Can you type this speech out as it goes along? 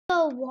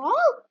The wall?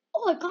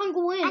 Oh, I can't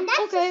go in. And that's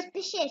okay.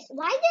 suspicious.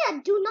 Why there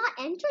a do not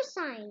enter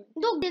sign?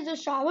 Look, there's a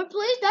shower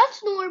place.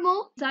 That's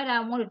normal. Inside, I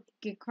want to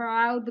kick her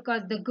out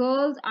because the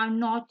girls are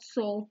not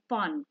so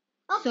fun.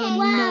 Okay, So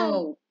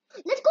no.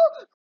 Let's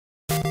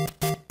go.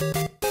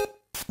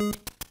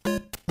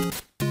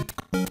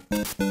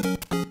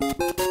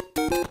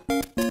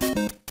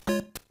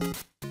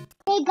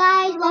 Hey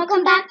guys,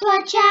 welcome back to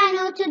our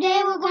channel.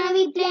 Today we're gonna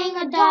be playing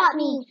Adopt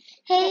Me.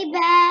 Hey,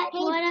 Bat. Hey.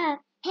 What up?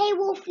 Hey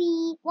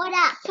Wolfie, what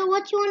up? So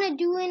what you wanna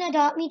do in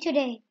Adopt Me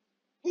today?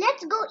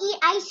 Let's go eat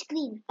ice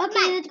cream. Okay,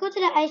 Come on. let's go to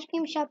the ice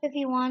cream shop if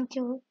you want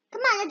to.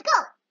 Come on, let's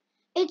go.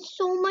 It's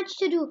so much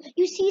to do.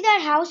 You see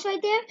that house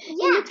right there?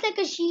 Yeah. It looks like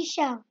a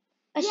seashell.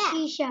 A Yeah.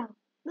 seashell.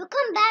 We'll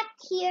come back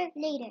here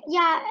later.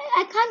 Yeah,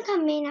 I can't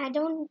come in. I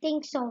don't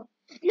think so.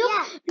 Look,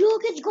 Yeah.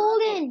 look, it's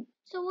golden.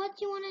 So what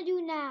do you want to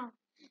do now?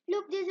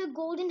 Look, there's a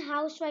golden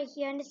house right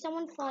here, and there's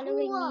someone following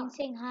me Cool. and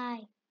saying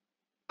hi.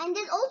 And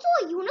there's also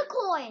a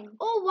unicorn.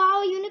 Oh,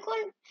 wow,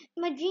 unicorn.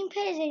 My dream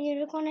pet is a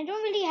unicorn. I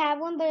don't really have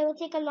one, but it will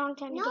take a long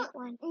time No. to get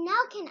one.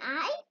 Now can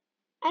I?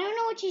 I don't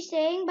know what she's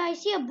saying, but I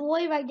see a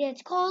boy right there.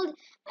 It's called,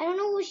 I don't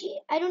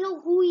know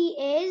who he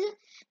is,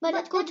 but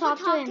let's go talk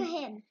to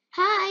him.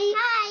 Hi.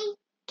 Hi.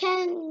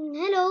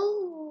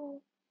 Hello.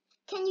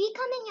 Can we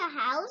come in your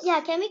house?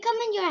 Yeah, can we come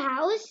in your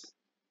house?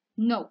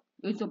 No,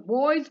 it's a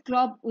boys'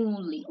 club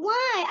only.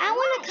 Why? I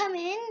want to come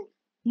in.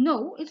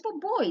 No, it's for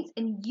boys,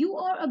 and you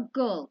are a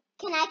girl.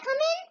 Can I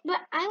come in?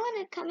 But I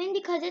want to come in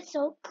because it's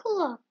so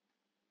cool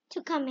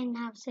to come in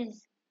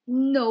houses.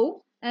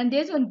 No, and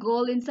there's one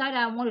girl inside.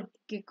 I want to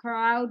kick her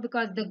out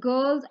because the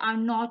girls are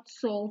not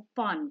so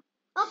fun.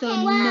 Okay. So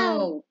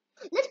no.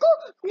 Let's go.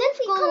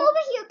 Wolfie, go. come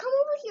over here. Come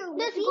over here,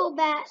 Wolfie. Let's go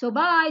back. So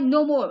bye,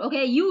 no more.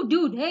 Okay, you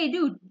dude, hey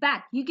dude,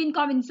 back. You can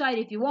come inside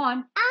if you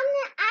want.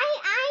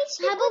 I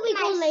sleep How about with we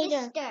go my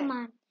later? sister. Come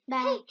on.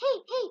 Back.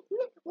 Hey,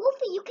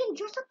 Wolfie, you can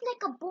dress up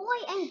like a boy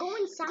and go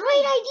inside.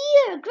 Great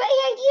idea. Great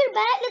idea,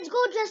 Bat. Let's go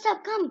dress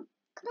up. Come.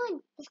 Come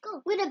on, let's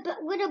go.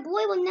 With a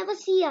boy will never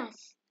see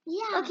us.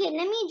 Yeah. Okay,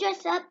 let me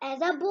dress up as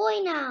a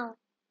boy now.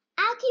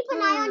 I'll keep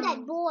an eye on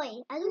that boy.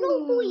 I don't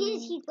know who he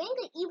is. He's wearing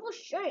an evil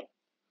shirt.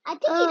 I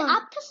think he's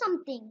up to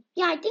something.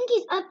 Yeah, I think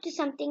he's up to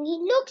something. He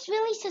looks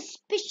really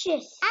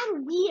suspicious.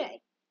 And weird.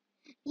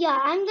 Yeah,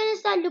 I'm gonna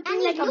start looking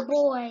And he like a looks-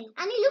 boy.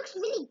 And he looks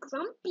really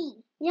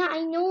grumpy. Yeah,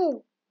 I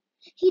know.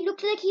 He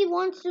looks like he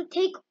wants to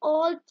take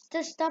all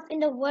the stuff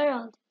in the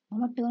world.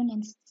 Mama, turn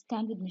and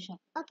stand with Nisha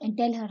Okay. and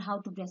tell her how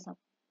to dress up.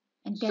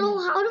 And tell So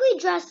her. how do we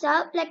dress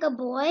up like a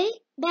boy?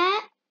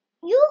 Bat?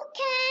 You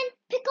can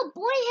pick a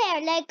boy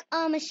hair, like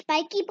a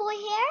spiky boy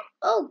hair.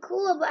 Oh,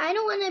 cool, but I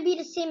don't want to be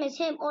the same as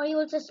him or he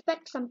will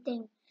suspect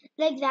something.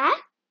 Like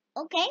that?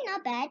 Okay,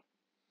 not bad.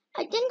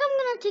 I think I'm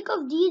gonna take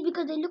off these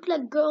because they look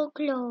like girl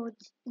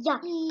clothes.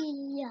 Yuck.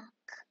 Yuck.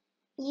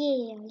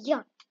 Yeah,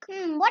 yuck.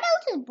 What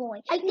else is boy?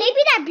 I think- Maybe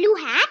that blue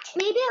hat?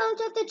 Maybe I'll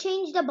have to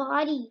change the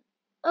body.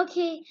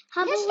 Okay,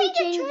 how Let's about we take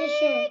a change the trip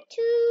shirt?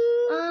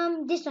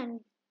 to... This one.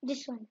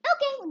 This one.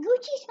 Okay,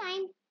 Gucci's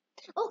fine.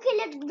 Okay,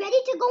 let's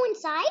ready to go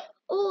inside.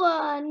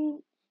 Oh,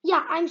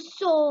 yeah, I'm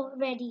so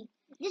ready.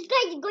 This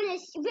guy's gonna...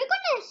 We're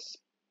gonna...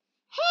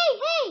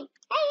 Hey!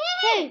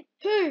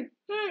 Hey,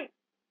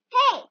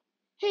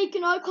 Hey!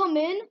 can I come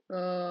in?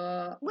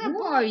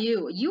 Who are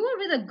you? You are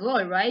with a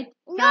girl, right?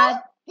 No,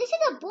 this is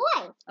a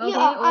boy. Okay.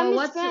 Yeah, I'm his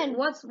what's friend.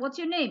 what's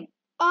your name?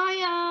 I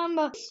am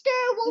Mr.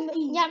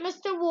 Wolfie. Yeah,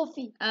 Mr.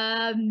 Wolfie.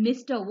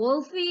 Mr.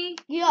 Wolfie.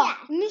 Yeah,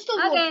 Mr.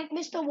 Wolf. Okay.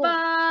 Mr. Wolf.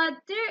 But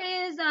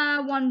there is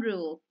one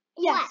rule.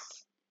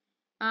 Yes.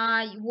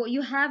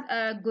 You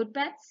have good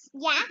pets.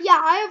 Yeah? Yeah,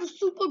 I have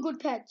super good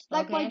pets,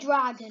 like my Okay.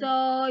 dragon.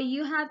 So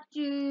you have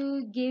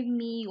to give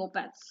me your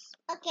pets.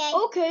 Okay.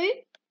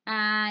 Okay.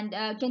 And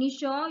can you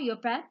show your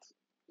pet?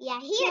 Yeah,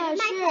 Yeah, here's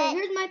my sure. pet.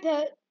 Here's my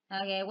pet.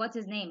 Okay, what's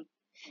his name?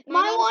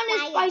 My My name's one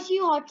is Fire. spicy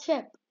hot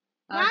chip.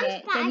 Mine's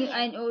Okay, can you Fire.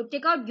 and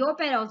take out your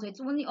pet also?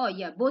 It's only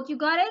both you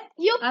got it?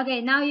 Yep.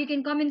 Okay, now you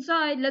can come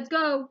inside. Let's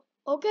go.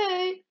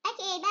 Okay.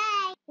 Okay,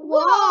 bye.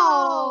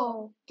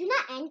 Wow. Do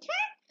not enter?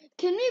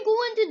 Can we go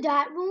into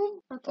that room?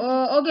 Okay.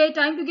 Okay,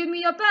 time to give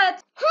me your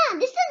pet. Huh,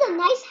 this is a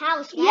nice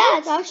house, right? Yeah,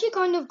 it's actually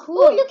kind of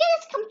cool. Oh, look at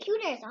this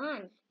computer is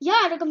on.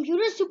 Yeah, the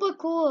computer is super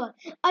cool.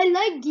 I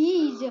like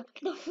these.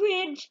 The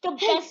fridge, the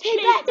Hey, best hey,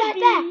 place back. to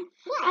be.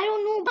 What? I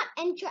don't know. Not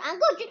enter. I'll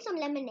go drink some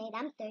lemonade.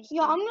 I'm thirsty.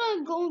 Yeah, I'm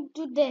gonna go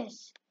do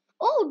this.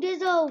 Oh,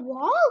 there's a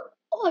wall?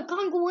 Oh, I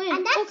can't go in.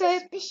 And that's okay.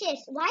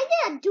 suspicious. Why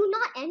there a do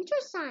not enter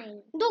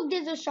sign? Look,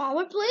 there's a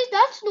shower place.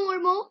 That's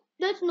normal.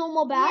 That's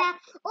normal, Bat.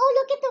 Yeah. Oh,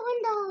 look at the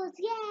windows.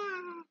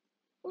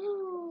 Yeah.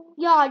 Ooh.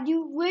 Yeah,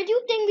 where do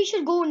you think we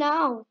should go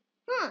now?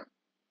 Huh.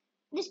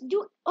 This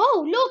do.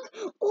 Oh,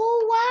 look.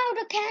 Oh,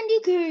 wow, the candy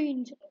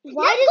canes.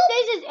 Why Let's this go-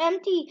 place is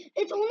empty?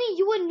 It's only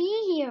you and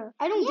me here.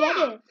 I don't get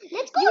Yeah. it.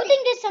 Let's Do go. you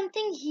think there's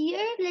something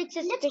here, like Let's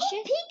go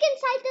suspicious? peek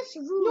inside this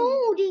room.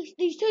 No,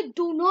 they said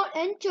do not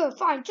enter.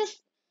 Fine,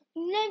 just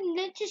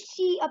let's just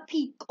see a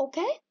peek,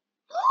 okay?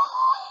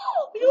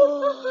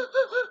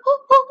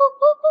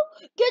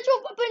 Get your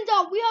weapons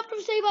out. We have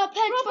to save our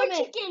pets Rubber from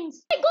it.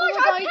 chickens. Oh my Oh my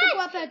God, gosh, he our took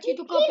our pet. pets. He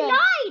took He our pets.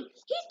 lied.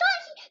 He's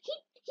not.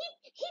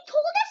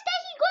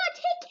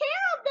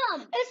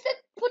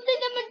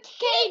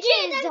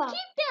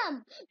 keep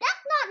them.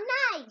 That's not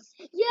nice.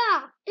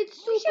 Yeah, it's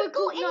super We should go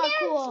cool, in not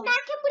there cool. and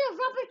smack him with a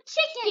rubber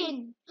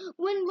chicken.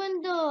 When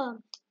the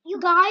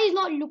guy is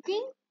not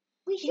looking,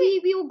 we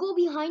will go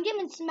behind him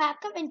and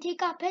smack him and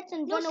take our pets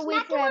and run away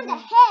smack forever. him on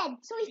the head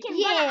so he can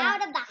run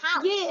out of the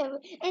house. Yeah,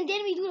 and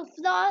then we do the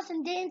floss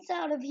and dance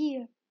out of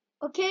here.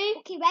 Okay?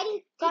 Okay,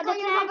 ready? Got Take the out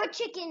your plan? rubber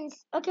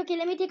chickens. Okay,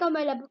 let me take out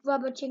my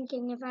rubber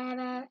chicken if I have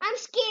a... I'm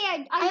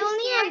scared. I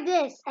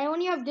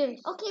only have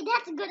this. Okay,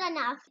 that's good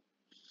enough.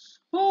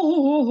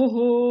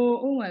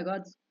 Oh my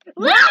God.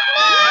 Run!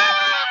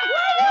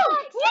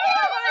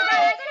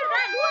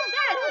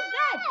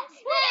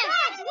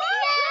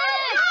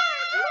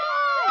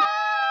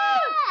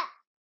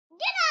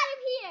 Get out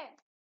of here!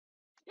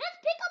 Let's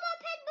pick up our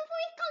pet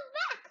before he comes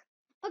back.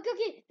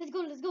 Okay,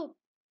 let's go.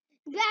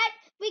 Dad,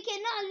 we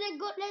cannot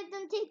let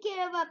them take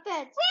care of our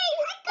pets. Wait,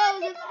 that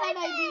was a bad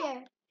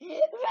idea.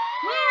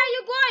 Where are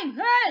you going?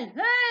 Hey,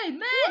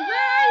 man,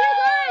 where are you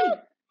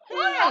going? Oh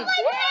my God!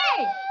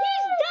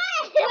 He's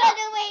dead! Run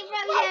away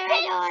from here, I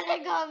don't want to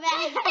go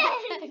back.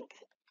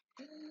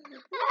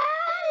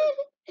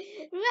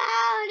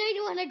 Run, I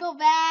don't want to go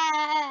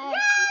back.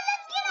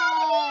 Let's get out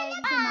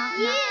of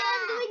here!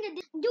 I'm doing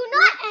it. Do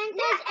not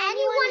enter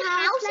anyone's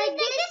house like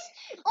this,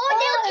 or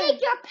they'll take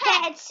your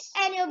pets.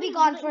 And it'll be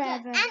gone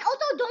forever. And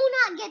also, do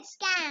not get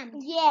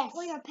scammed. Yes.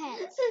 For your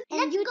pets.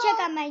 And you check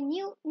out my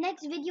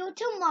next video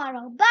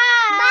tomorrow. Bye.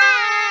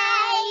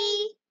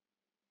 Bye.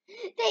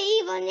 The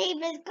evil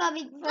neighbor's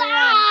coming for us.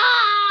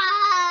 Bye.